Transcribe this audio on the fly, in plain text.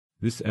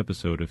This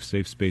episode of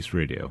Safe Space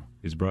Radio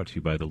is brought to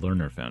you by the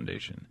Lerner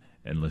Foundation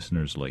and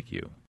listeners like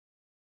you.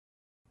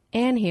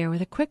 Anne here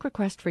with a quick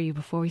request for you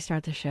before we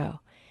start the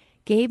show.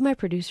 Gabe, my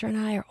producer, and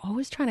I are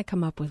always trying to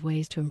come up with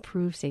ways to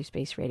improve Safe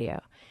Space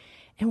Radio.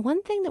 And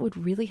one thing that would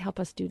really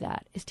help us do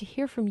that is to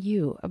hear from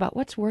you about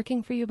what's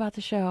working for you about the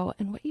show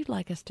and what you'd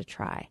like us to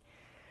try.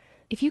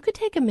 If you could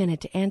take a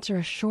minute to answer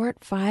a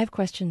short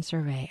 5-question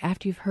survey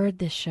after you've heard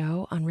this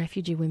show on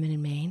refugee women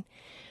in Maine,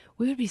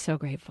 we would be so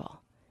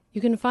grateful. You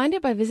can find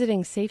it by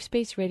visiting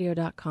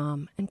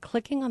safespaceradio.com and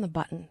clicking on the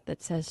button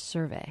that says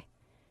Survey.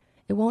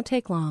 It won't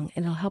take long,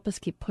 and it'll help us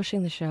keep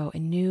pushing the show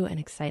in new and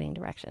exciting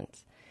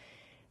directions.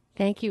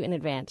 Thank you in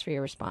advance for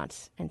your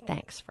response, and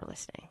thanks for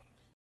listening.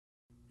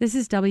 This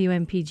is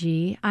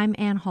WMPG. I'm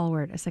Ann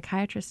Hallward, a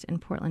psychiatrist in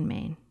Portland,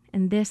 Maine,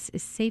 and this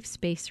is Safe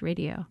Space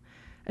Radio,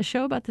 a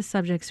show about the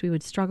subjects we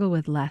would struggle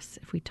with less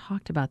if we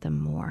talked about them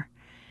more.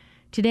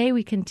 Today,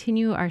 we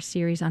continue our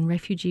series on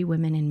refugee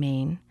women in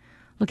Maine,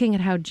 looking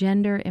at how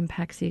gender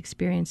impacts the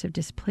experience of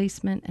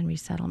displacement and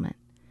resettlement.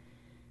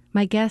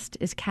 My guest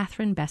is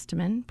Catherine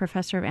Besteman,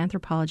 professor of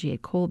anthropology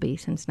at Colby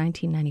since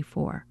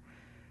 1994.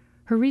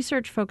 Her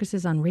research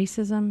focuses on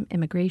racism,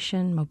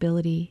 immigration,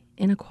 mobility,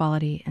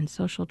 inequality, and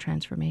social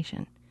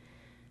transformation,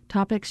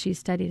 topics she's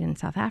studied in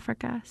South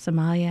Africa,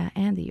 Somalia,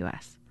 and the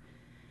U.S.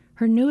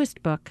 Her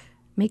newest book,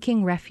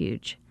 Making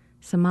Refuge,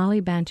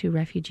 Somali Bantu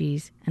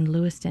Refugees in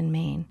Lewiston,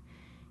 Maine,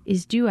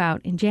 is due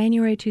out in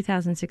January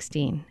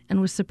 2016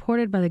 and was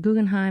supported by the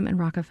Guggenheim and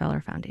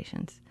Rockefeller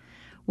Foundations.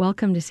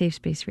 Welcome to Safe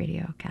Space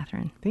Radio,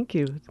 Catherine. Thank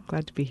you.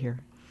 Glad to be here.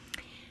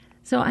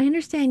 So I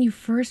understand you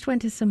first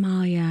went to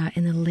Somalia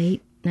in the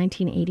late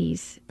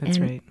 1980s. That's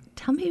right.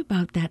 Tell me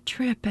about that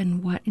trip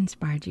and what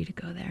inspired you to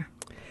go there.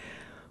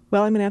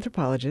 Well, I'm an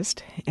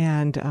anthropologist,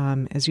 and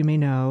as you may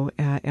know,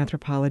 a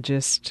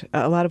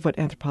lot of what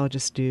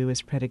anthropologists do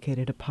is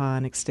predicated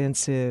upon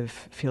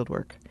extensive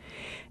fieldwork.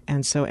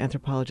 And so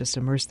anthropologists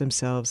immerse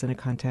themselves in a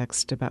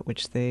context about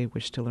which they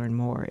wish to learn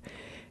more.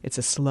 It's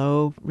a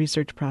slow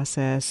research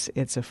process.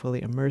 It's a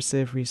fully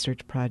immersive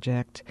research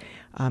project.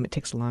 It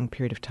takes a long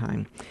period of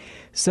time.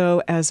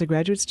 So as a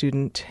graduate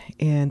student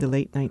in the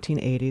late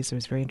 1980s, I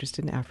was very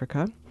interested in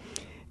Africa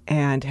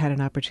and had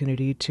an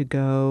opportunity to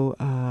go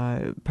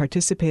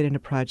participate in a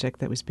project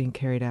that was being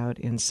carried out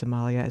in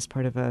Somalia as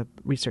part of a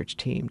research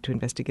team to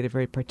investigate a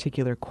very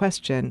particular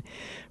question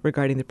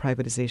regarding the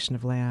privatization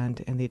of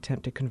land and the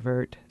attempt to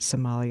convert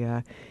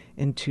Somalia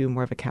into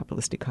more of a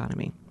capitalist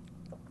economy.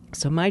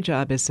 So my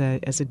job as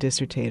a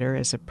dissertator,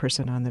 as a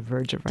person on the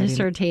verge of writing...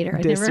 Dissertator. I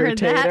never heard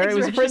that It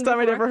was the first time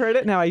I'd ever heard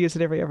it. Now I use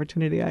it every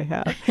opportunity I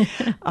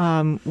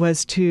have.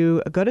 Was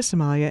to go to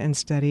Somalia and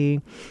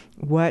study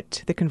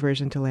what the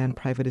conversion to land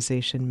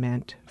privatization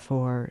meant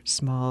for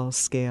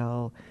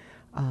small-scale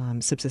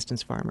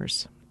subsistence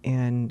farmers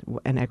in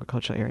an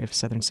agricultural area of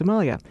southern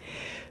Somalia.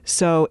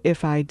 So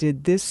if I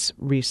did this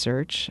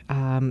research,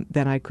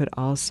 then I could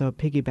also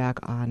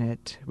piggyback on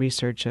it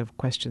research of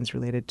questions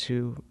related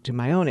to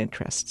my own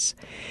interests.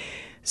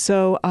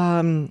 So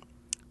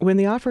when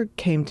the offer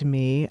came to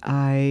me,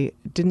 I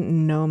didn't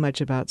know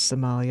much about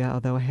Somalia,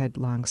 although I had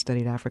long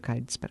studied Africa.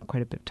 I'd spent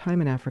quite a bit of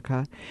time in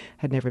Africa,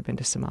 had never been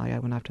to Somalia. I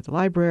went off to the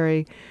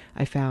library.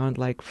 I found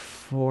like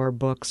 4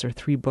 books or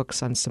 3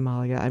 books on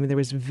Somalia. I mean, there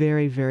was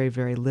very, very,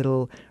 very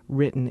little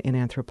written in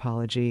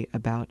anthropology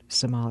about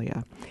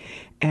Somalia.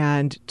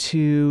 And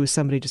to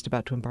somebody just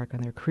about to embark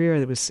on their career,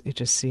 it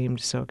just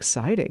seemed so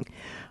exciting.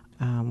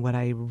 What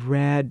I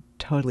read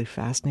totally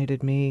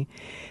fascinated me,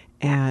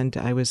 and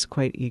I was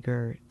quite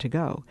eager to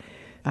go.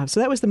 So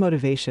that was the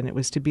motivation. It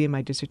was to be in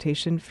my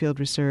dissertation field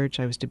research.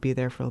 I was to be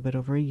there for a little bit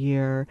over a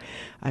year.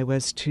 I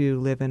was to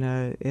live in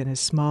a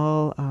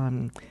small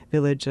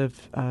village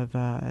of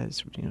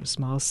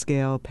small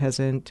scale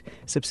peasant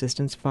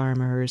subsistence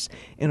farmers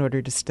in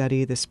order to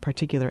study this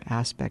particular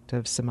aspect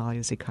of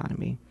Somalia's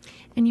economy.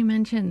 And you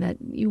mentioned that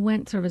you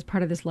went sort of as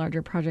part of this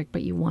larger project,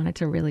 but you wanted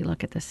to really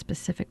look at the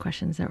specific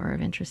questions that were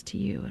of interest to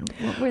you. And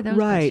what were those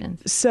questions?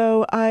 Right.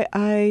 So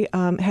I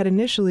had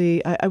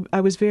initially,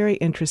 I was very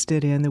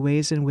interested in the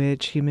ways in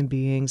which human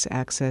beings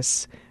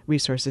access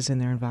resources in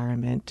their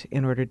environment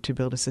in order to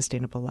build a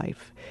sustainable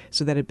life.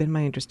 So that had been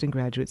my interest in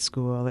graduate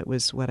school. It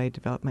was what I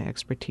developed my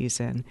expertise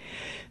in.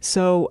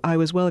 So I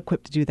was well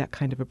equipped to do that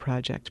kind of a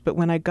project. But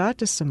when I got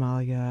to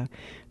Somalia,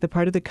 the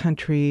part of the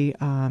country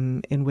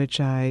in which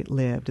I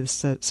lived,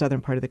 the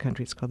southern part of the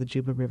country, it's called the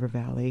Juba River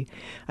Valley,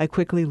 I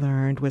quickly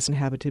learned was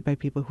inhabited by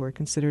people who are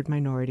considered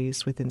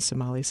minorities within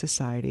Somali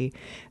society,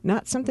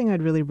 not something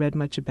I'd really read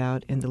much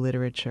about in the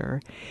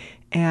literature.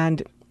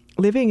 And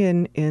living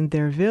in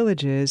their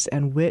villages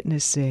and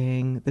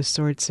witnessing the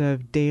sorts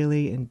of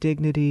daily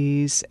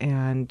indignities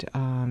and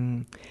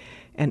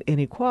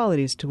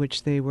inequalities to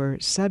which they were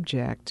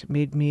subject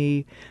made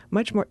me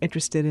much more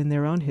interested in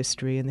their own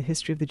history and the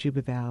history of the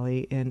Juba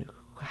Valley and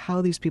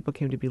how these people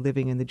came to be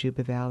living in the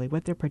Juba Valley,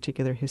 what their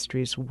particular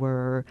histories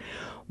were,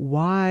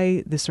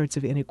 why the sorts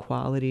of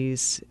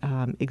inequalities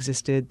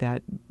existed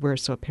that were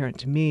so apparent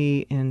to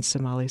me in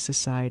Somali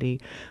society,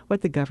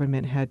 what the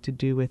government had to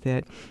do with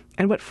it,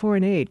 and what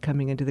foreign aid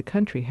coming into the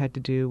country had to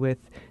do with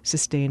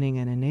sustaining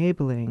and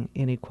enabling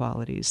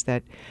inequalities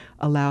that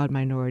allowed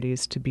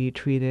minorities to be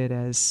treated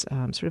as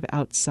sort of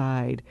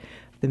outside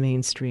the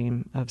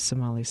mainstream of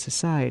Somali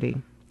society.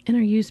 And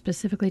are you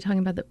specifically talking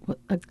about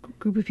a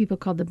group of people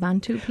called the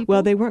Bantu people?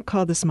 Well, they weren't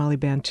called the Somali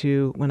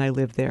Bantu when I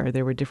lived there.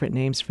 There were different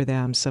names for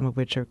them, some of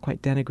which are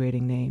quite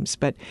denigrating names.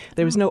 But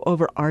there was no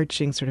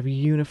overarching sort of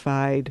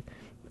unified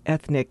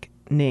ethnic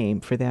name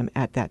for them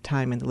at that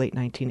time in the late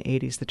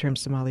 1980s. The term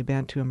Somali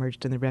Bantu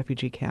emerged in the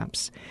refugee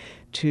camps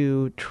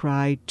to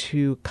try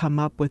to come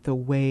up with a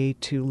way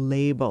to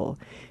label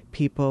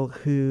people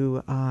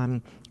who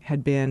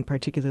had been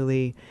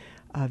particularly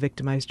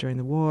victimized during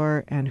the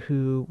war and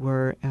who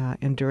were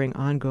enduring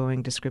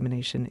ongoing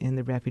discrimination in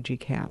the refugee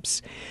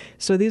camps.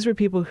 So these were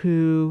people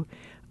who,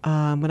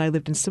 when I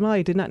lived in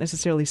Somalia, did not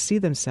necessarily see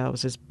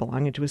themselves as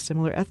belonging to a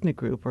similar ethnic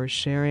group or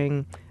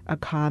sharing a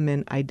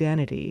common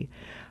identity.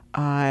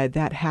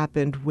 That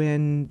happened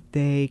when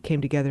they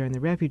came together in the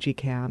refugee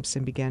camps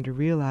and began to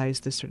realize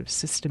the sort of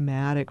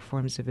systematic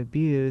forms of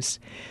abuse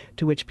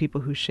to which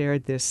people who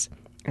shared this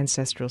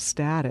ancestral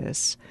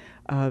status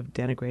of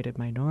denigrated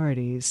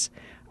minorities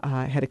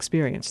had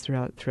experienced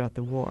throughout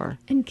the war.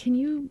 And can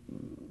you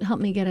help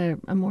me get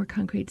a more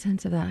concrete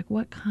sense of that? Like,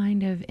 what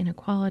kind of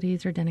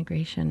inequalities or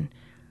denigration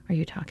are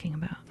you talking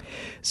about?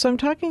 So I'm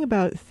talking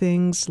about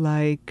things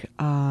like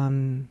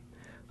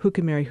who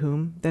can marry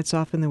whom. That's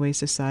often the way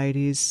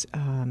societies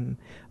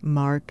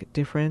mark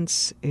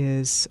difference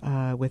is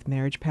with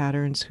marriage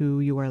patterns,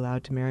 who you are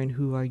allowed to marry and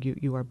who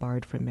you are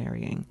barred from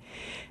marrying.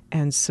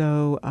 And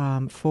so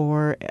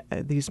for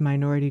these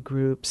minority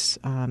groups,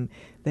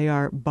 they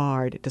are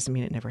barred. It doesn't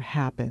mean it never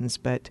happens,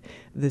 but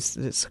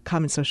this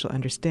common social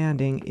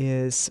understanding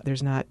is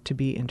there's not to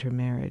be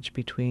intermarriage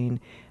between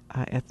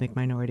ethnic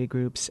minority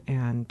groups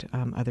and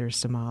other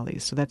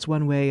Somalis. So that's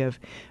one way of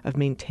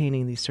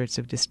maintaining these sorts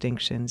of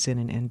distinctions in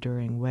an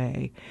enduring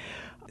way.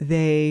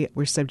 They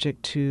were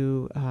subject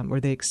to, or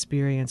they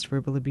experienced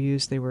verbal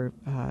abuse. They were,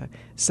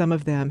 some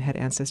of them had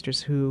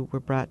ancestors who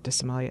were brought to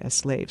Somalia as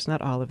slaves.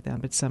 Not all of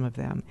them, but some of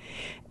them,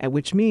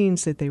 which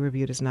means that they were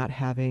viewed as not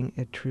having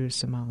a true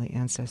Somali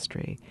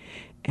ancestry.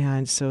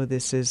 And so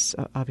this is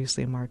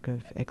obviously a mark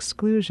of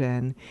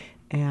exclusion.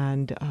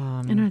 And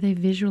are they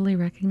visually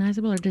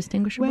recognizable or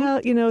distinguishable?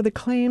 Well, the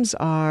claims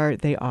are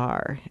they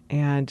are.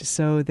 And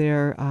so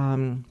they're,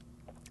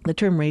 the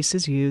term race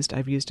is used.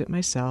 I've used it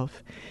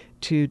myself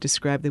to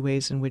describe the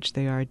ways in which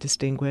they are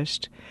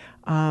distinguished.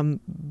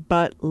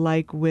 But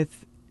like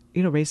with,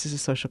 race is a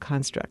social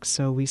construct,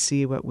 so we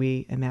see what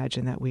we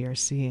imagine that we are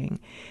seeing.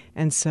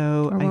 And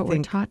so or what I think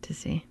we're taught to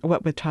see.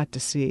 What we're taught to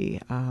see.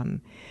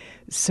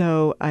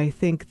 So I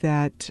think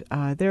that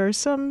there are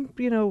some,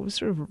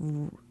 sort of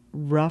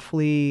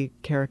roughly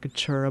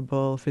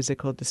caricaturable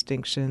physical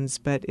distinctions,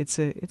 but it's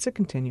a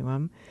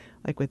continuum.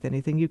 Like with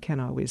anything, you can't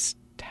always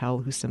tell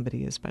who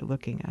somebody is by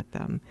looking at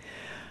them.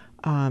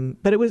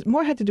 But it was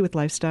more had to do with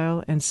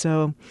lifestyle, and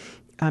so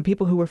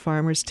people who were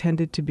farmers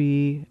tended to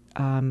be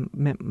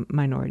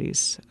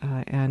minorities,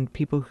 and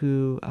people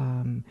who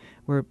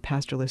were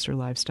pastoralists or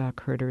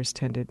livestock herders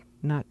tended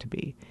not to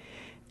be.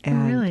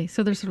 And really?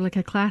 So there's sort of like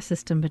a class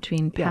system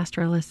between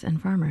pastoralists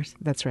and farmers.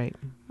 That's right.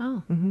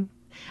 Oh. Mm-hmm.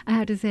 I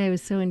have to say I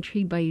was so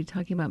intrigued by you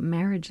talking about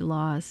marriage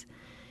laws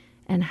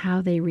and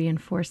how they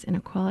reinforce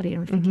inequality.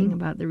 I'm thinking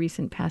about the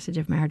recent passage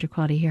of marriage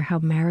equality here, how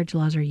marriage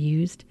laws are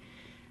used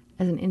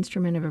as an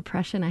instrument of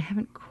oppression. I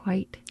haven't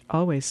quite...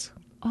 Always.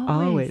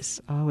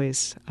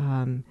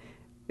 The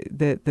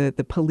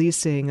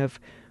policing of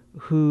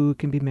who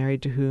can be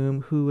married to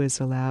who is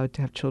allowed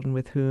to have children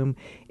with whom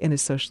in a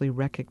socially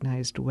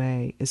recognized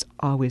way is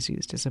always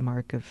used as a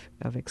mark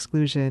of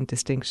exclusion,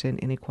 distinction,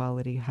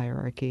 inequality,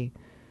 hierarchy.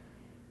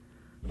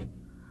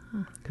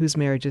 Whose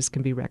marriages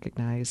can be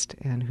recognized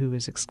and who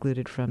is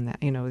excluded from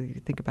that.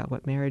 You think about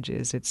what marriage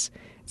is. It's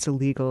a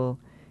legal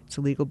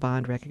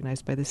bond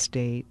recognized by the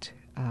state,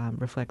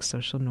 reflects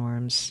social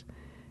norms,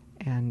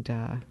 and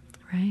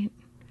right.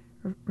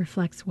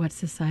 Reflects what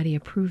society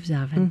approves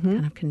of and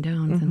kind of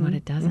condones and what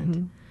it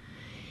doesn't.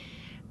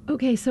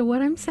 Okay, so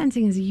what I'm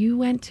sensing is you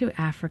went to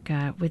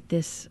Africa with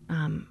this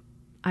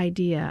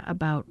idea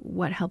about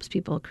what helps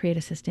people create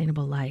a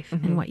sustainable life,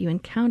 and what you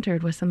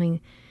encountered was something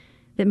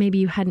that maybe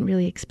you hadn't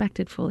really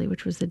expected fully,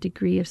 which was the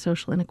degree of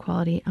social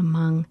inequality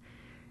among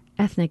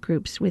ethnic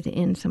groups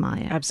within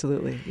Somalia.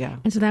 Absolutely, yeah.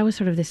 And so that was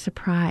sort of this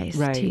surprise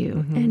to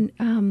you.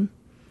 And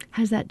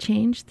has that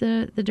changed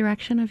the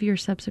direction of your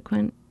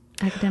subsequent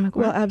academic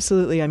work? Well,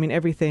 absolutely. I mean,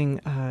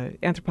 everything,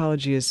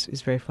 anthropology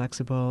is very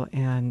flexible,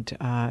 and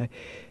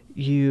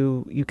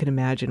you can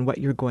imagine what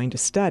you're going to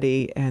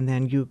study, and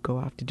then you go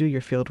off to do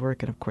your field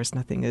work, and of course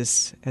nothing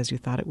is as you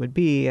thought it would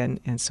be.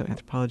 And so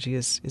anthropology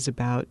is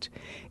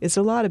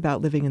a lot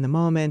about living in the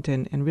moment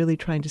and really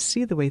trying to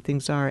see the way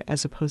things are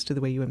as opposed to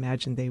the way you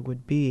imagine they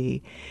would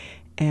be.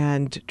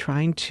 and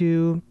trying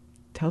to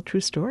tell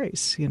true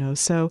stories,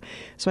 So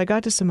I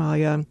got to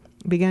Somalia,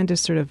 began to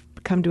sort of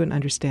come to an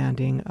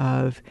understanding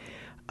of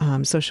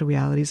social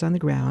realities on the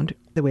ground,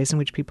 the ways in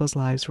which people's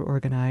lives were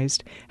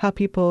organized, how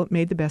people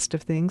made the best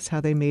of things, how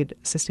they made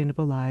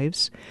sustainable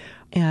lives.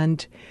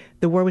 And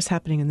the war was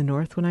happening in the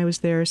north when I was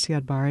there.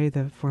 Siad Barre,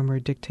 the former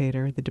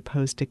dictator, the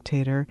deposed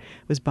dictator,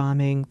 was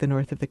bombing the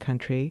north of the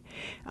country.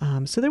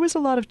 So there was a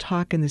lot of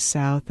talk in the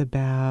south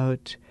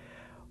about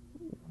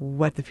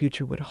what the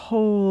future would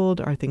hold.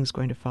 Are things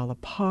going to fall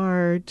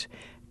apart?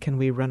 Can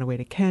we run away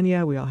to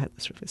Kenya? We all had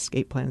sort of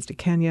escape plans to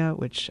Kenya,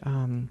 which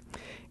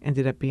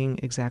ended up being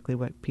exactly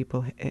what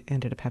people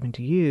ended up having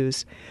to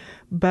use.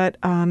 But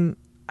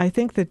I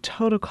think the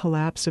total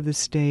collapse of the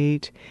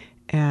state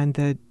and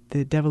the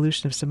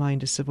devolution of Somalia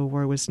into civil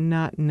war was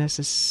not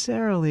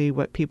necessarily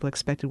what people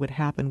expected would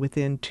happen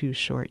within 2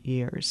 short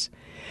years.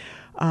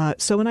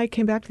 So when I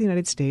came back to the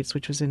United States,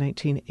 which was in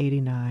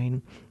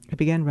 1989, I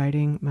began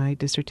writing my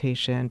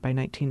dissertation. By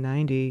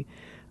 1990,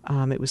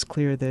 it was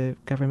clear the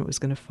government was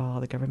going to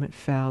fall. The government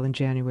fell in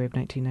January of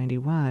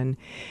 1991.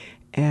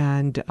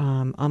 And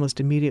almost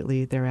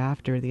immediately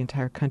thereafter, the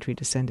entire country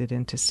descended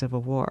into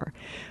civil war.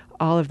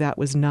 All of that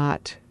was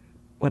not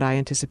what I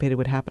anticipated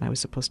would happen. I was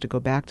supposed to go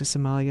back to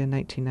Somalia in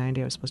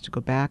 1990. I was supposed to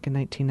go back in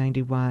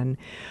 1991.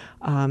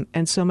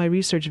 And so my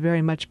research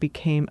very much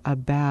became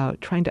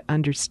about trying to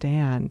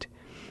understand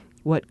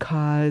what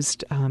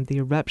caused the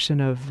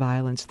eruption of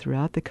violence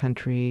throughout the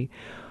country,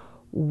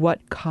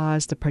 what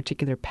caused the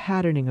particular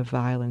patterning of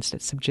violence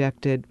that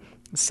subjected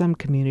some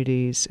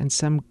communities and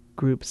some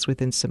groups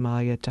within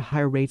Somalia to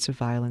higher rates of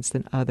violence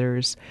than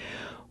others.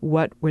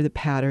 What were the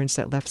patterns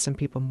that left some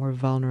people more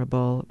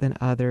vulnerable than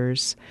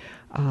others?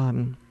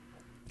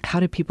 How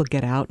did people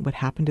get out? What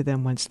happened to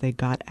them once they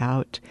got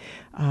out?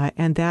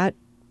 And that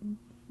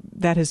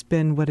has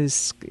been what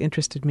has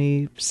interested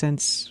me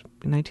since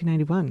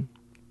 1991.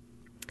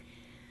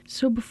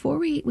 So before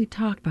we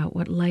talk about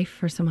what life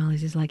for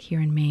Somalis is like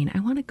here in Maine, I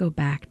want to go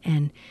back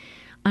and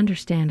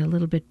understand a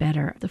little bit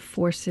better the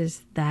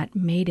forces that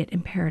made it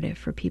imperative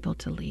for people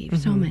to leave,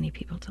 so many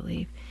people to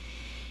leave,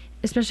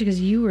 especially because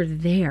you were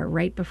there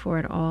right before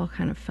it all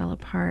kind of fell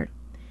apart.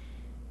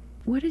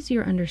 What is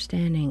your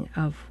understanding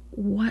of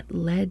what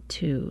led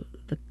to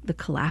the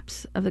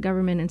collapse of the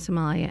government in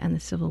Somalia and the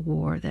civil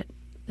war that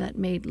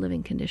made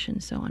living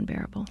conditions so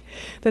unbearable?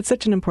 That's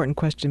such an important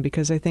question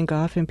because I think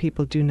often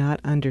people do not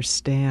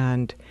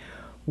understand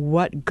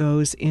what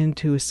goes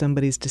into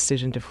somebody's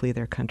decision to flee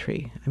their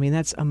country. I mean,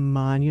 that's a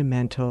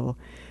monumental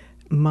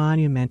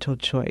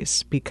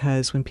choice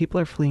because when people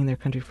are fleeing their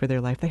country for their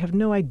life, they have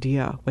no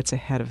idea what's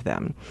ahead of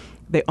them.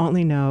 They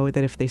only know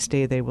that if they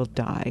stay, they will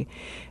die.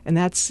 And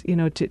that's,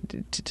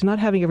 to not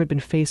having ever been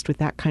faced with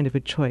that kind of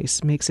a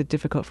choice makes it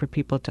difficult for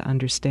people to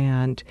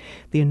understand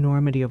the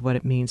enormity of what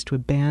it means to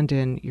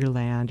abandon your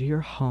land,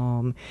 your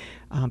home,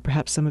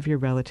 perhaps some of your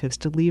relatives,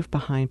 to leave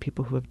behind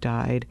people who have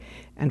died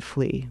and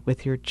flee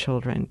with your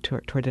children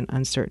toward an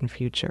uncertain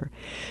future.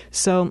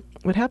 So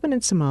what happened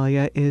in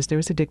Somalia is there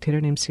was a dictator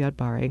named Siad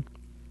Barre,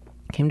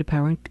 came to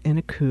power in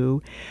a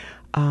coup.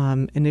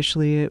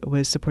 Initially, it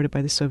was supported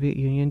by the Soviet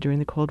Union during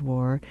the Cold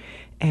War,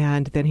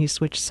 and then he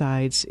switched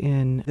sides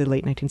in the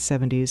late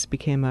 1970s,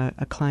 became a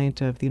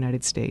client of the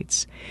United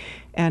States.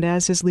 And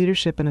as his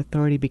leadership and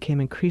authority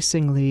became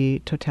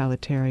increasingly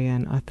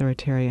totalitarian,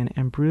 authoritarian,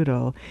 and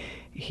brutal,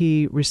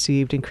 he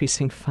received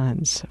increasing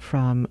funds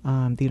from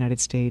the United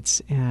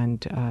States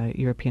and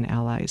European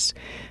allies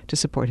to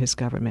support his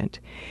government.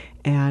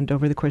 And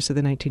over the course of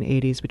the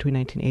 1980s, between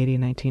 1980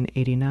 and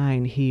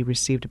 1989, he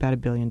received about $1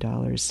 billion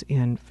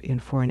in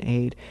foreign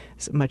aid,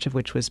 much of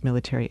which was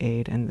military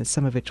aid and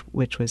some of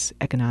which was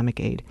economic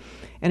aid.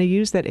 And he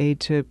used that aid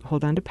to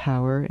hold on to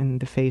power in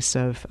the face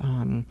of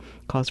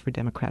calls for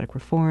democratic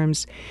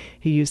reforms.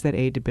 He used that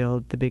aid to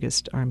build the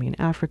biggest army in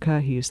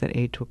Africa. He used that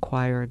aid to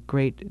acquire a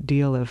great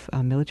deal of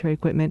military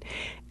equipment.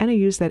 And he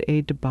used that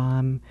aid to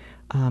bomb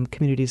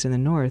communities in the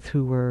north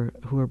who were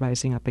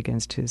rising up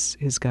against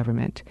his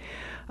government.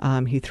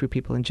 He threw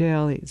people in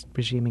jail. His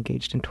regime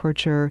engaged in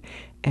torture,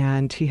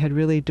 and he had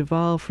really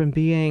devolved from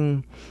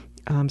being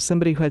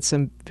somebody who had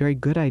some very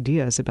good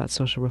ideas about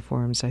social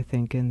reforms, I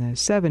think, in the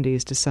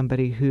 70s, to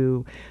somebody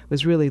who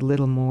was really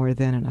little more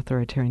than an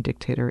authoritarian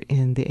dictator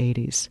in the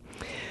 80s.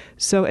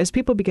 So as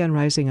people began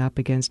rising up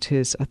against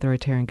his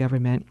authoritarian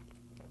government,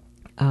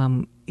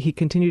 he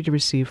continued to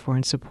receive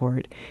foreign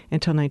support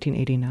until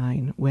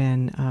 1989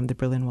 when the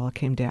Berlin Wall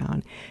came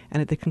down.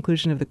 And at the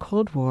conclusion of the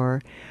Cold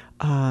War,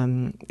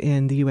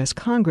 in the U.S.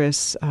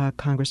 Congress,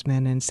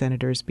 congressmen and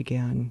senators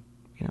began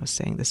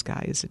saying this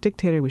guy is a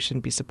dictator, we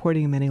shouldn't be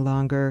supporting him any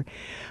longer.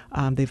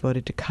 They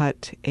voted to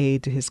cut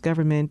aid to his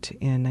government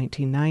in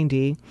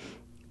 1990.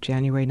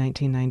 January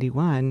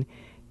 1991,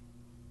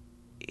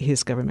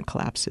 his government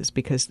collapses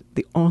because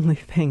the only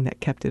thing that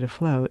kept it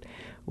afloat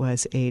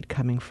was aid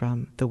coming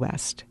from the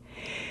West.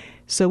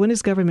 So when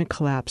his government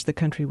collapsed, the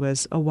country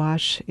was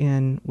awash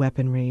in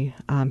weaponry,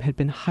 had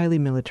been highly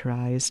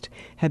militarized,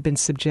 had been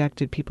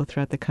subjected, people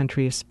throughout the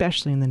country,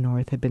 especially in the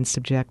north, had been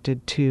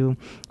subjected to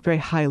very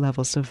high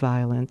levels of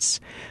violence,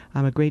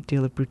 a great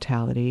deal of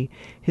brutality.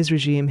 His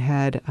regime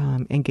had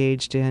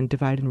engaged in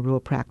divide and rule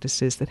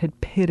practices that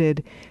had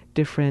pitted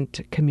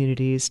different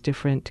communities,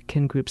 different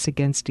kin groups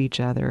against each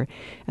other.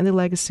 And the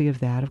legacy of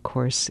that, of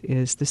course,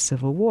 is the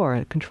Civil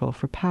War, control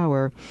for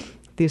power,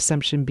 the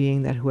assumption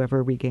being that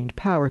whoever regained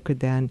power could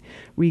then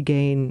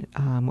regain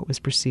what was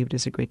perceived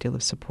as a great deal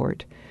of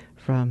support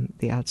from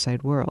the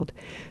outside world.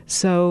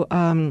 So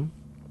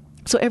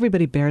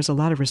everybody bears a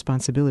lot of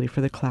responsibility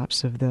for the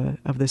collapse of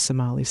the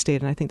Somali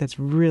state, and I think that's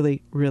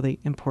really, really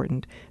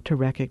important to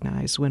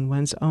recognize when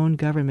one's own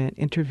government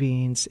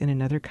intervenes in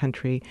another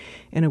country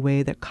in a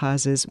way that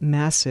causes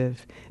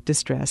massive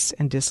distress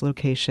and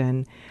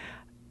dislocation,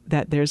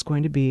 that there's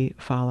going to be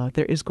fallout,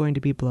 there is going to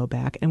be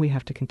blowback, and we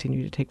have to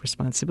continue to take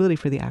responsibility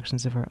for the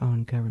actions of our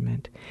own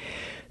government.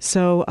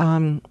 So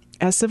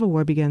as civil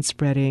war began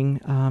spreading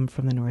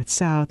from the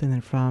north-south and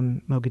then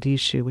from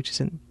Mogadishu, which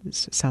is in the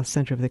south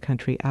center of the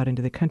country, out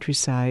into the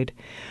countryside,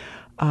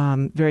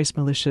 various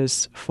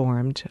militias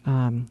formed,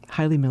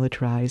 highly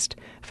militarized,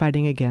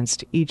 fighting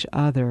against each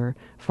other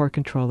for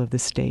control of the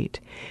state.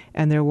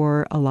 And there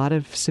were a lot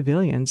of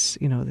civilians.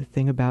 You know, the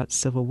thing about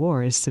civil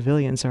war is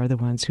civilians are the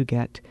ones who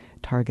get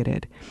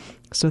targeted.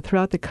 So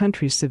throughout the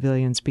country,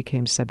 civilians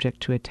became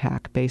subject to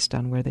attack based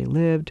on where they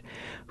lived,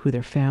 who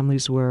their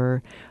families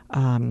were,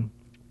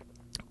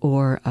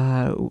 or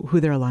who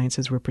their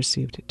alliances were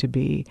perceived to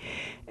be.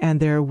 And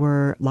there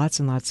were lots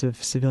and lots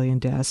of civilian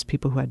deaths.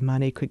 People who had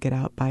money could get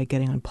out by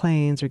getting on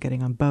planes or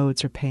getting on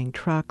boats or paying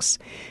trucks.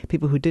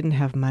 People who didn't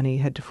have money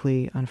had to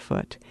flee on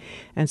foot.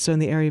 And so in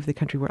the area of the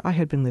country where I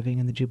had been living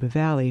in the Juba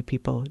Valley,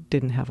 people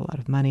didn't have a lot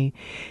of money.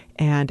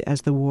 And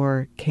as the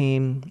war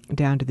came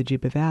down to the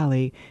Juba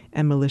Valley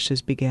and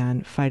militias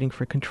began fighting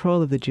for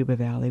control of the Juba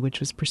Valley, which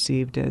was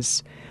perceived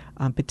as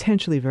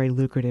potentially very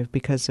lucrative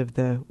because of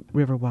the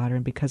river water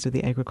and because of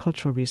the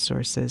agricultural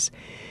resources,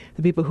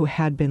 the people who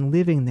had been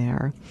living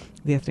there,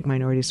 the ethnic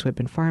minorities who had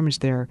been farmers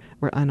there,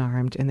 were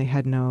unarmed and they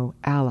had no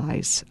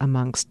allies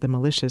amongst the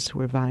militias who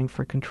were vying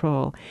for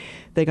control.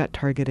 They got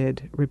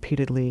targeted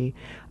repeatedly.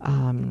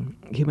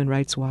 Human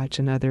Rights Watch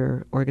and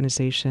other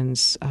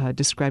organizations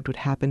described what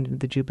happened in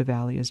the Juba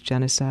Valley as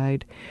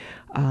genocide.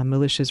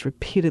 Militias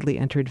repeatedly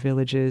entered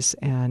villages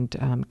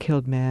and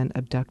killed men,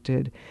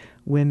 abducted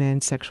women.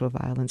 Sexual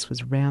violence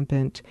was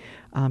rampant.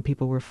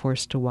 People were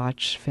forced to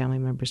watch family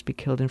members be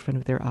killed in front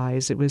of their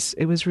eyes. It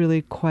was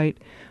really quite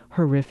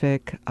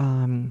horrific,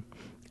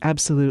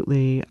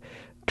 absolutely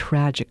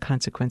tragic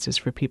consequences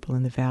for people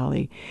in the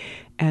valley.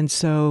 And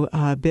so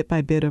bit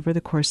by bit, over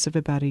the course of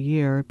about a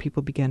year,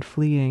 people began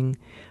fleeing,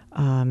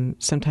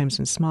 sometimes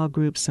in small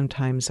groups,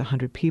 sometimes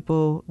 100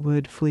 people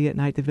would flee at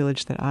night. The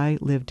village that I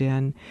lived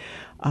in,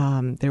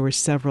 there were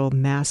several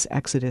mass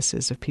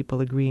exoduses of people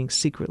agreeing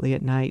secretly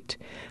at night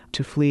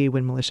to flee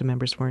when militia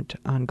members weren't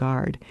on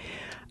guard,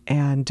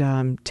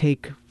 and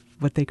take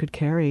what they could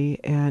carry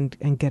and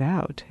get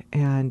out.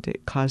 And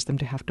it caused them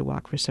to have to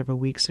walk for several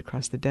weeks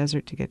across the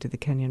desert to get to the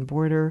Kenyan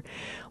border.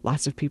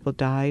 Lots of people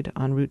died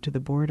en route to the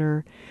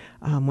border.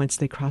 Once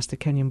they crossed the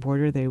Kenyan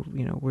border, they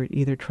were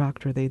either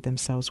trucked or they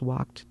themselves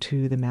walked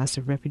to the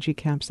massive refugee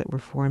camps that were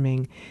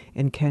forming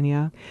in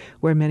Kenya,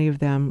 where many of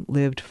them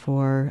lived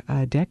for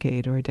a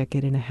decade or a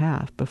decade and a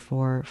half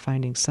before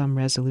finding some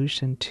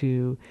resolution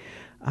to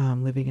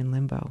living in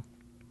limbo.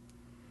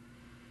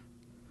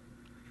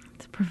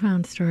 It's a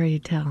profound story to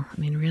tell. I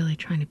mean, really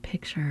trying to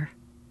picture,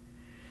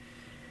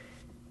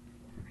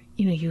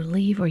 you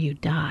leave or you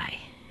die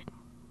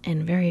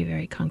in very,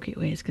 very concrete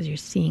ways because you're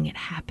seeing it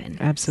happen.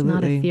 Absolutely.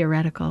 It's not a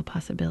theoretical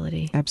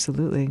possibility.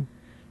 Absolutely.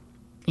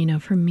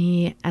 For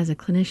me as a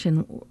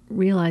clinician,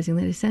 realizing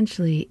that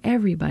essentially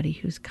everybody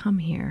who's come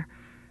here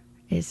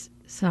is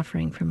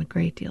suffering from a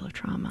great deal of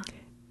trauma.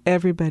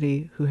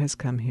 Everybody who has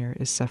come here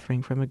is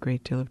suffering from a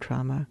great deal of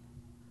trauma.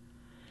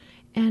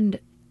 And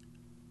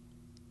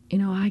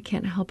I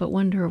can't help but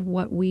wonder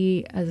what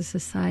we as a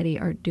society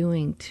are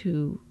doing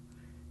to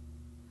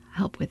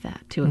help with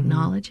that, to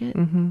acknowledge it,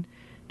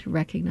 to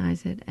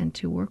recognize it, and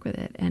to work with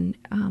it. And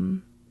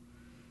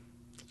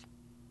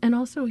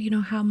also,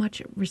 how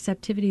much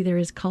receptivity there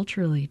is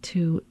culturally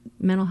to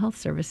mental health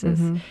services.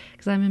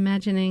 Because I'm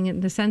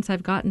imagining, the sense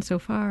I've gotten so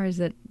far is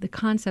that the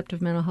concept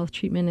of mental health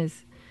treatment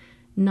is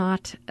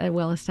not a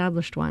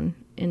well-established one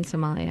in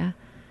Somalia.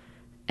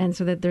 And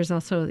so that there's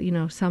also,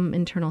 some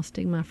internal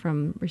stigma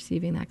from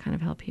receiving that kind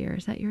of help here.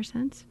 Is that your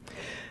sense?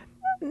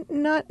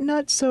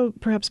 Not so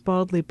perhaps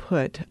baldly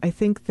put. I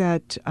think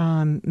that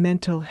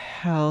mental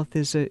health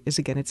is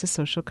again, it's a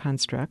social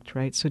construct,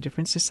 right? So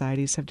different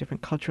societies have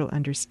different cultural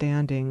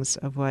understandings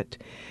of what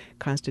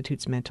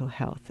constitutes mental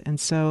health.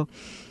 And so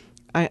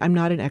I'm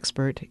not an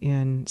expert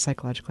in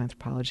psychological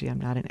anthropology. I'm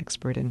not an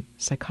expert in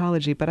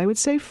psychology. But I would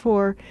say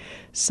for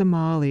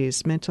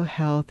Somalis, mental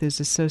health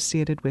is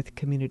associated with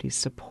community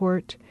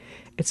support.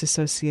 It's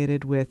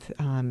associated with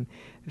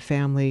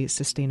family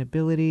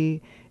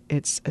sustainability.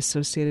 It's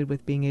associated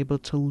with being able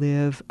to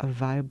live a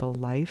viable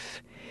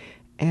life.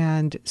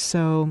 And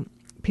so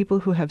people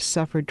who have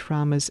suffered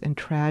traumas and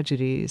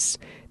tragedies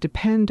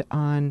depend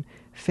on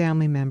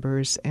family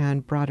members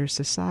and broader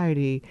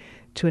society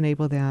to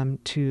enable them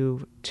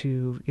to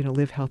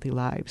live healthy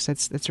lives.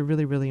 That's a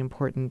really, really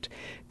important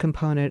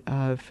component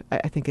of,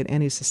 I think, in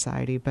any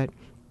society, but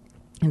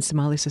in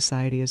Somali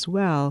society as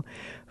well,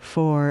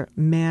 for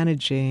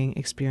managing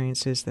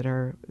experiences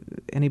that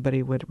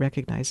anybody would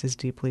recognize as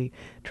deeply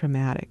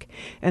traumatic.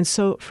 And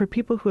so for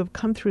people who have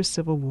come through a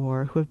civil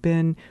war,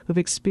 who've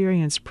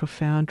experienced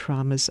profound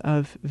traumas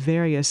of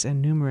various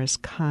and numerous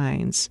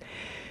kinds,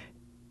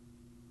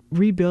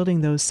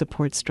 rebuilding those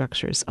support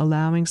structures,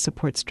 allowing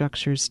support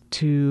structures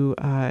to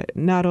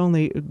not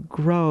only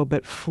grow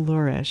but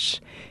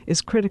flourish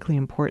is critically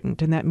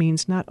important. And that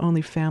means not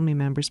only family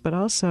members, but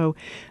also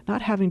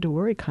not having to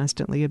worry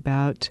constantly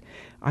about,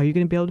 are you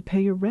going to be able to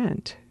pay your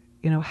rent?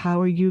 How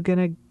are you going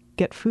to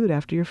get food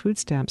after your food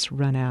stamps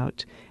run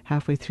out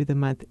halfway through the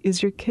month?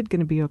 Is your kid going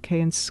to be okay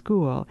in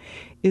school?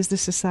 Is the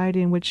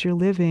society in which you're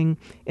living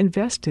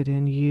invested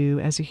in you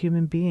as a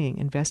human being,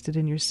 invested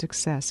in your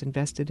success,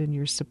 invested in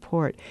your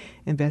support,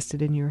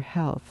 invested in your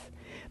health?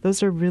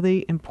 Those are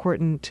really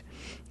important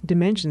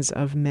dimensions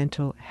of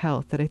mental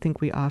health that I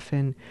think we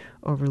often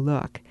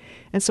overlook.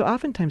 And so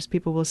oftentimes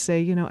people will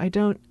say, I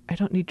don't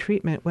need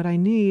treatment. What I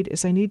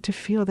need to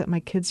feel that my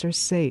kids are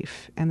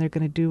safe and they're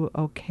going to do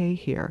okay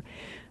here.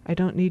 I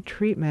don't need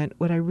treatment.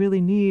 What I really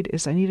need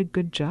is I need a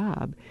good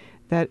job.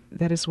 That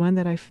is one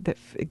that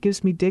it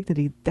gives me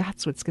dignity.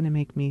 That's what's going to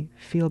make me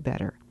feel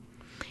better.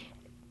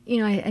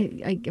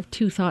 I have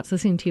two thoughts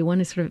listening to you. One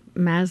is sort of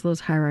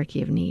Maslow's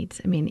hierarchy of needs.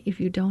 I mean, if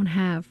you don't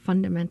have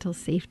fundamental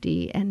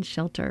safety and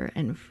shelter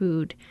and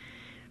food,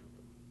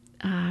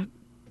 not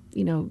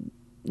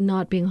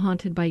being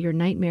haunted by your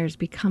nightmares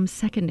becomes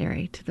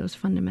secondary to those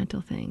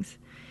fundamental things.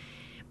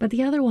 But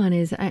the other one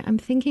is, I'm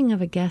thinking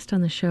of a guest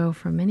on the show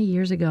from many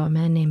years ago, a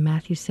man named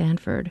Matthew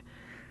Sanford,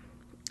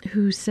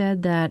 who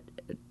said that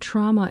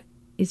trauma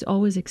is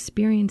always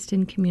experienced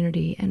in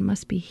community and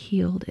must be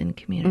healed in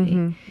community.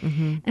 Mm-hmm,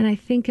 mm-hmm. And I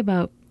think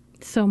about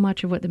so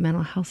much of what the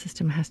mental health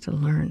system has to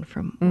learn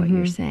from what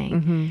you're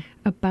saying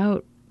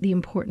about the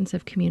importance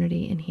of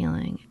community and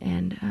healing,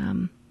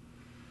 and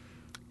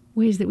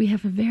ways that we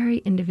have a very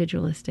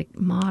individualistic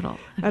model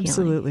of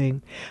Absolutely.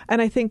 healing.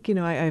 And I think,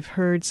 I've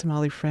heard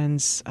Somali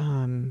friends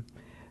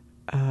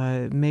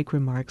make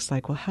remarks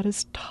like, well, how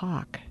does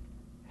talk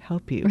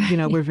help you?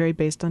 Right. We're very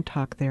based on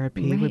talk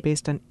therapy. Right. We're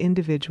based on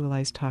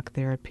individualized talk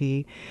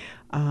therapy.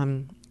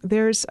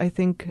 There's, I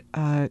think,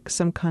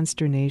 some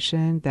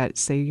consternation that,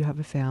 say you have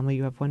a family,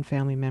 you have one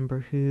family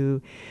member who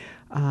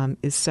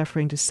is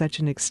suffering to such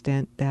an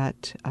extent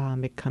that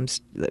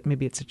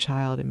maybe it's a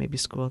child and maybe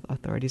school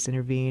authorities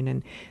intervene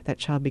and that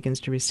child begins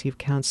to receive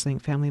counseling.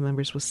 Family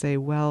members will say,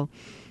 well,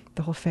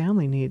 the whole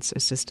family needs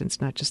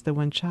assistance, not just the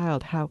one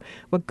child.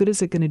 What good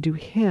is it going to do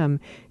him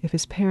if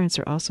his parents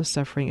are also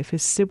suffering, if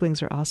his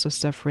siblings are also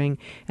suffering,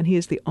 and he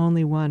is the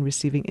only one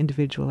receiving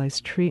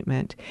individualized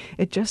treatment?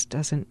 It just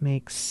doesn't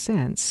make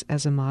sense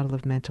as a model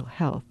of mental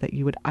health that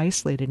you would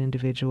isolate an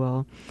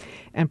individual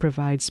and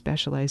provide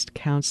specialized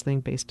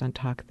counseling based on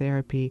talk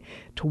therapy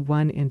to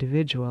one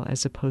individual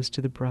as opposed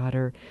to the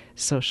broader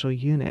social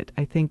unit.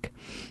 I think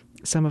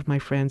some of my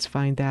friends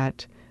find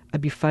that a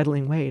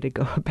befuddling way to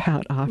go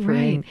about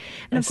offering right.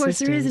 And of course,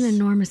 there is an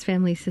enormous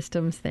family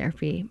systems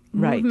therapy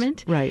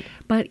movement. Right.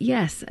 But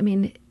yes, I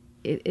mean,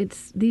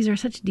 these are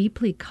such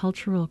deeply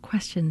cultural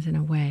questions in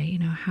a way.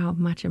 How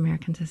much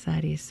American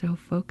society is so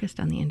focused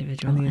on the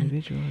individual,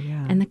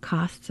 and the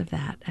costs of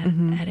that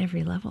at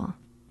every level.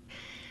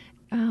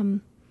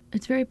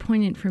 It's very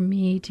poignant for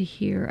me to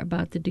hear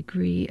about the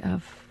degree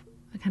of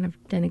a kind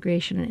of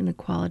denigration and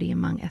inequality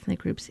among ethnic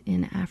groups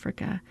in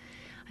Africa.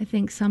 I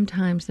think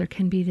sometimes there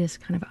can be this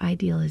kind of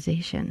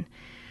idealization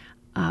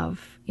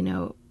of,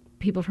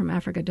 people from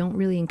Africa don't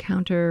really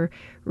encounter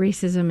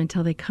racism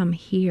until they come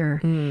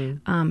here,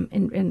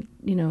 and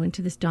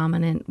into this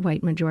dominant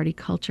white majority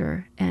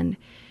culture. And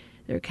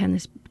there can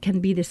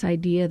be this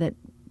idea that,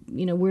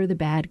 we're the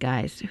bad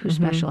guys who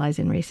specialize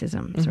in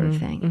racism, sort of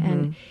thing.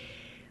 And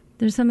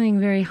there's something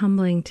very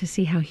humbling to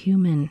see how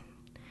human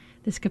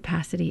this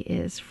capacity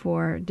is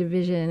for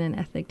division and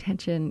ethnic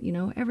tension,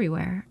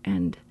 everywhere.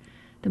 And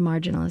the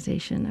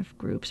marginalization of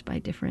groups by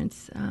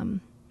difference.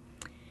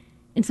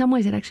 In some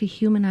ways, it actually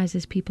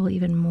humanizes people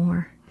even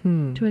more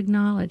to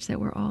acknowledge that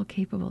we're all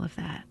capable of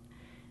that,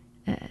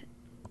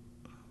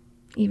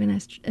 even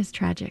as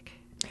tragic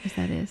as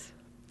that is.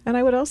 And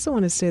I would also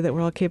want to say that we're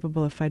all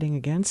capable of fighting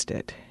against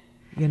it,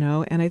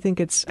 And I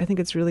think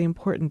it's really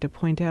important to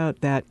point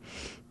out that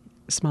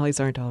Somalis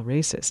aren't all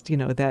racist,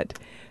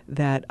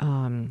 that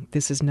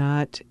this is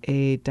not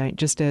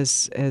just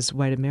as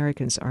white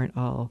Americans aren't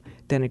all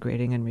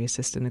denigrating and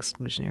racist and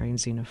exclusionary and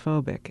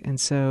xenophobic. And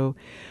so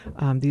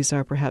these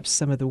are perhaps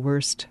some of the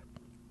worst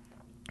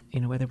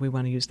whether we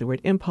want to use the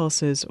word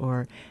impulses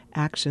or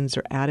actions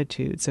or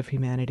attitudes of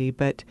humanity,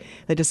 but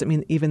that doesn't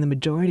mean even the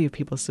majority of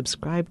people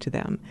subscribe to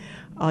them.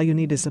 All you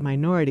need is a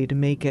minority to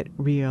make it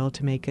real,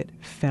 to make it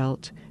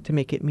felt, to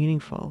make it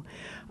meaningful.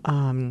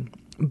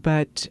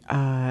 But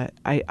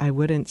I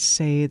wouldn't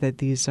say that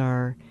these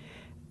are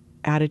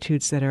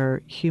attitudes that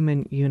are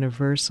human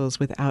universals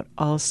without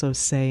also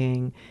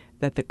saying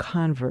that the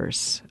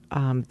converse,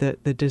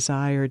 the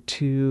desire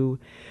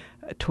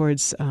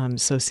towards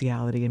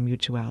sociality and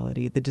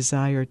mutuality, the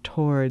desire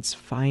towards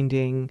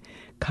finding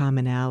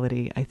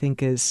commonality, I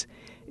think is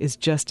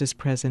just as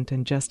present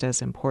and just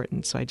as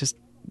important. So I just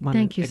want to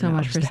Thank you so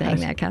much for saying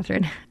that,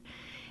 Catherine.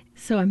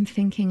 So I'm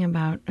thinking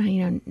about,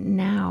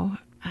 now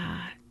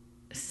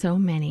so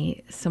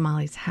many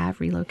Somalis have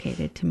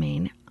relocated to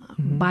Maine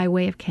by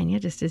way of Kenya,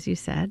 just as you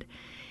said.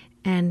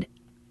 And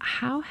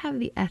how have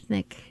the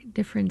ethnic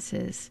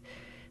differences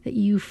that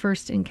you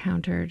first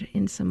encountered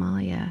in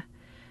Somalia,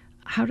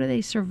 how do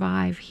they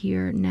survive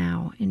here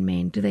now in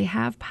Maine? Do they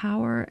have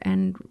power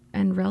and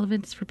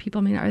relevance for people?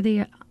 I mean, are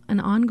they an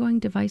ongoing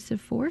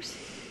divisive force?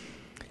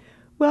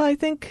 Well, I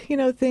think,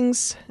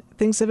 things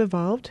have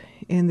evolved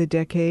in the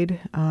decade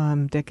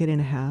and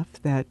a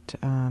half that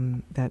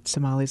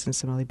Somalis and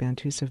Somali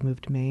Bantus have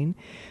moved to Maine.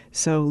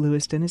 So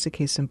Lewiston is a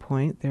case in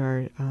point.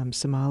 There are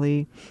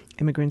Somali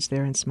immigrants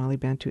there and Somali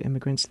Bantu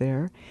immigrants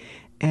there.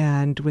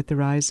 And with the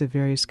rise of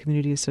various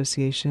community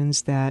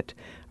associations that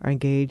are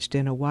engaged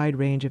in a wide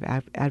range of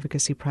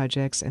advocacy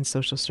projects and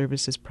social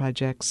services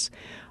projects,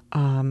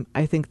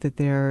 I think that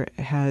there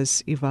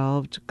has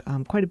evolved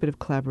quite a bit of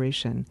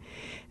collaboration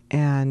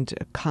and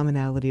a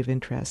commonality of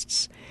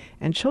interests.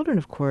 And children,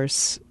 of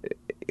course,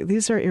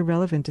 these are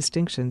irrelevant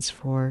distinctions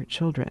for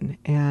children,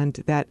 and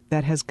that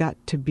has got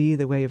to be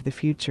the way of the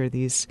future.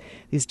 These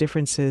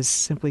differences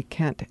simply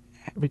can't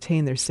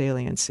retain their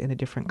salience in a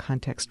different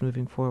context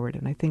moving forward,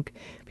 and I think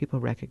people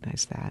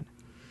recognize that.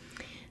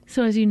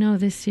 So as you know,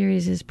 this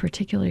series is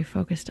particularly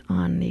focused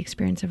on the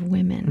experience of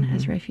women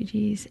as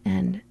refugees,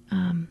 and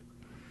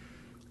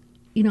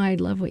I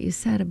love what you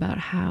said about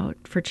how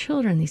for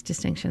children these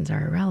distinctions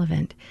are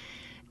irrelevant.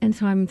 And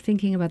so I'm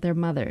thinking about their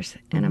mothers,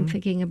 and I'm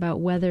thinking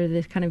about whether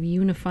the kind of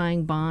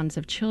unifying bonds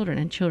of children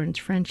and children's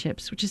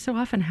friendships, which is so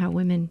often how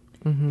women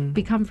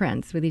become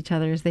friends with each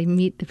other as they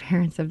meet the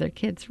parents of their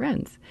kids'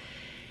 friends.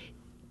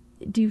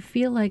 Do you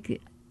feel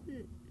like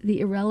the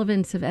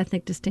irrelevance of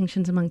ethnic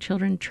distinctions among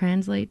children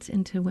translates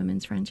into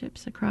women's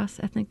friendships across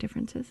ethnic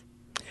differences?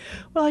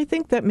 Well, I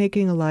think that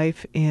making a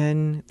life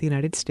in the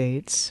United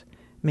States,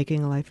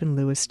 making a life in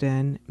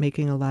Lewiston,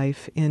 making a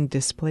life in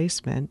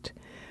displacement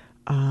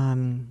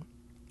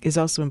is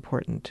also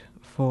important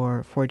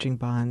for forging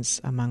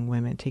bonds among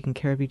women, taking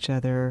care of each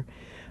other,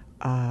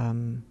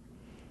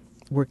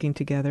 working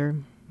together.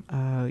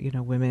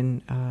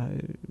 Women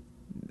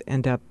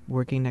end up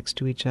working next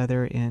to each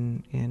other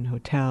in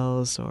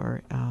hotels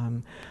or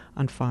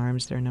on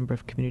farms. There are a number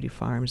of community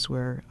farms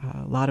where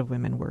a lot of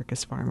women work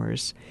as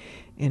farmers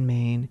in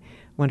Maine.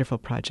 Wonderful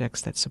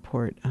projects that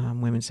support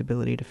women's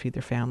ability to feed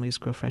their families,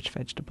 grow fresh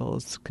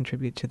vegetables,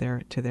 contribute to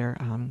their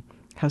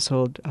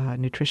household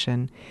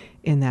nutrition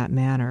in that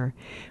manner.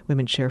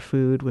 Women share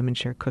food, women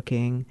share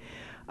cooking.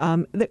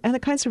 And the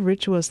kinds of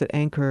rituals that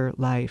anchor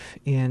life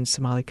in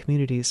Somali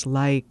communities,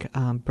 like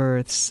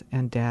births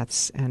and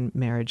deaths and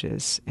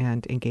marriages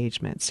and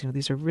engagements.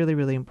 These are really,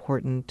 really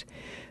important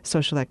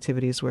social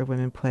activities where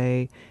women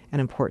play an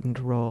important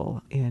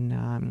role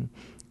in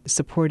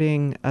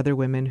supporting other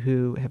women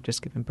who have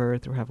just given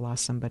birth or have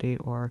lost somebody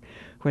or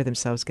who are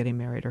themselves getting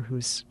married or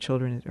whose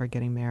children are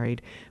getting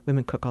married.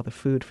 Women cook all the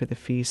food for the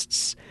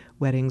feasts.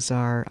 Weddings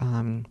are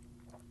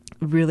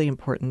really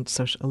important,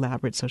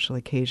 elaborate social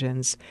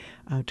occasions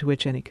to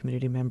which any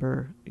community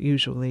member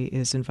usually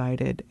is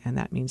invited, and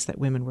that means that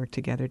women work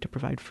together to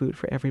provide food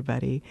for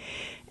everybody.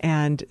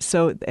 And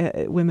so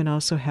women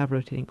also have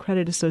rotating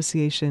credit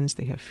associations.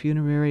 They have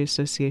funerary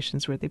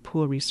associations where they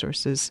pool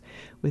resources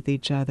with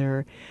each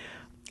other.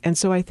 And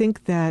so I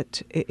think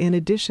that in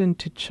addition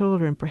to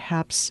children,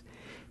 perhaps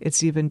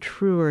it's even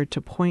truer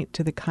to point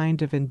to the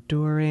kind of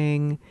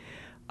enduring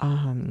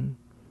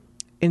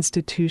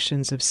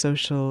institutions of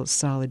social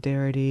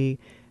solidarity,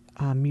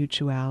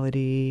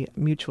 mutuality,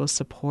 mutual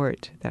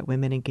support that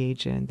women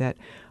engage in that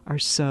are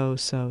so,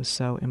 so,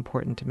 so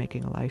important to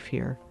making a life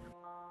here.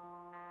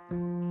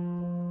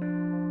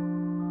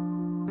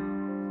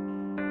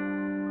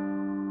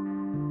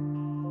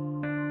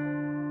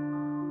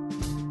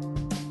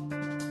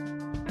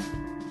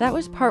 That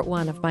was part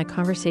one of my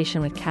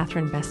conversation with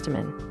Catherine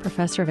Besteman,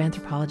 professor of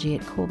anthropology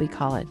at Colby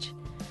College.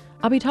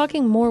 I'll be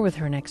talking more with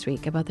her next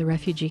week about the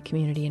refugee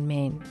community in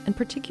Maine, and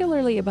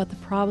particularly about the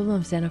problem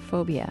of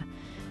xenophobia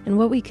and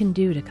what we can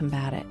do to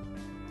combat it.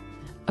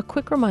 A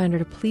quick reminder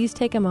to please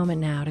take a moment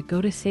now to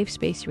go to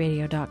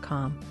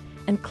safespaceradio.com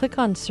and click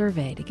on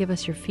Survey to give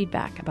us your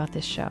feedback about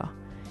this show.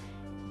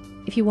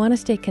 If you want to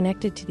stay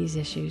connected to these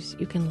issues,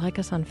 you can like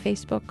us on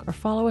Facebook or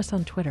follow us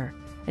on Twitter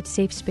at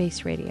Safe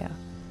Space Radio.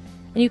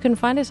 And you can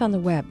find us on the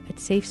web at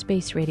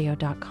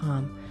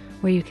safespaceradio.com,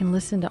 where you can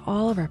listen to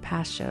all of our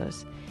past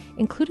shows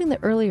including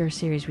the earlier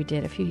series we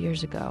did a few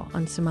years ago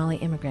on Somali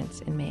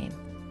immigrants in Maine.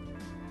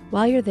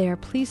 While you're there,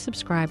 please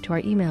subscribe to our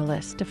email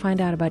list to find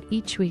out about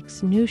each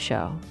week's new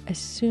show as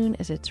soon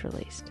as it's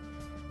released.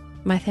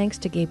 My thanks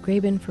to Gabe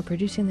Graben for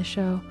producing the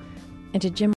show, and to Jim